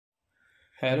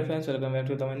Hello friends, welcome back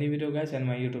to the new video guys and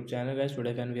my YouTube channel guys.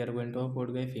 Today we are going to talk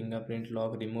about guys fingerprint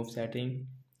lock remove setting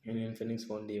in Infinix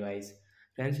phone device.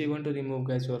 Friends, you want to remove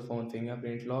guys your phone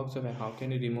fingerprint lock. So how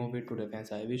can you remove it today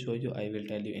friends? I will show you. I will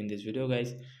tell you in this video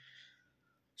guys.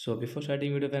 So before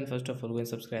starting video friends, first of all go and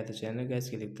subscribe the channel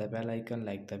guys. Click the bell icon,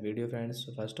 like the video friends.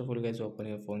 So first of all guys, open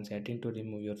your phone setting to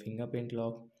remove your fingerprint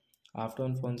lock. After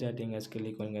on phone setting, guys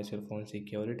click on guys your phone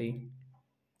security.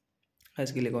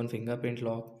 Guys click on fingerprint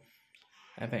lock.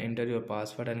 If I enter your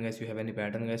password and guys you have any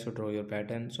pattern guys, so draw your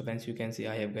pattern. So friends, you can see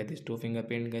I have got this two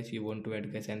fingerprint guys. You want to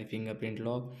add guys any fingerprint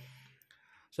lock,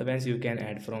 so friends you can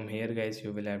add from here guys.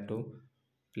 You will have to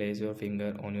place your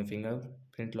finger on your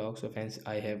fingerprint lock. So friends,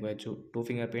 I have got two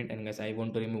fingerprint and guys I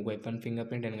want to remove my one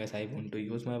fingerprint and guys I want to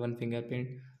use my one fingerprint.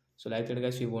 So like that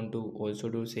guys, you want to also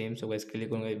do same. So guys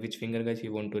click on which finger guys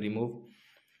you want to remove.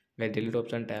 Guys delete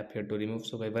option, tap here to remove.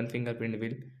 So guys one fingerprint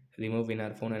will remove in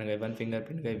our phone and guys one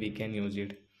fingerprint guys we can use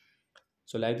it.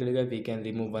 So like that guys, we can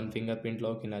remove one fingerprint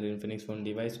lock in our Infinix phone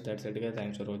device. So that's it guys.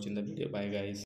 Thanks for watching the video. Bye guys.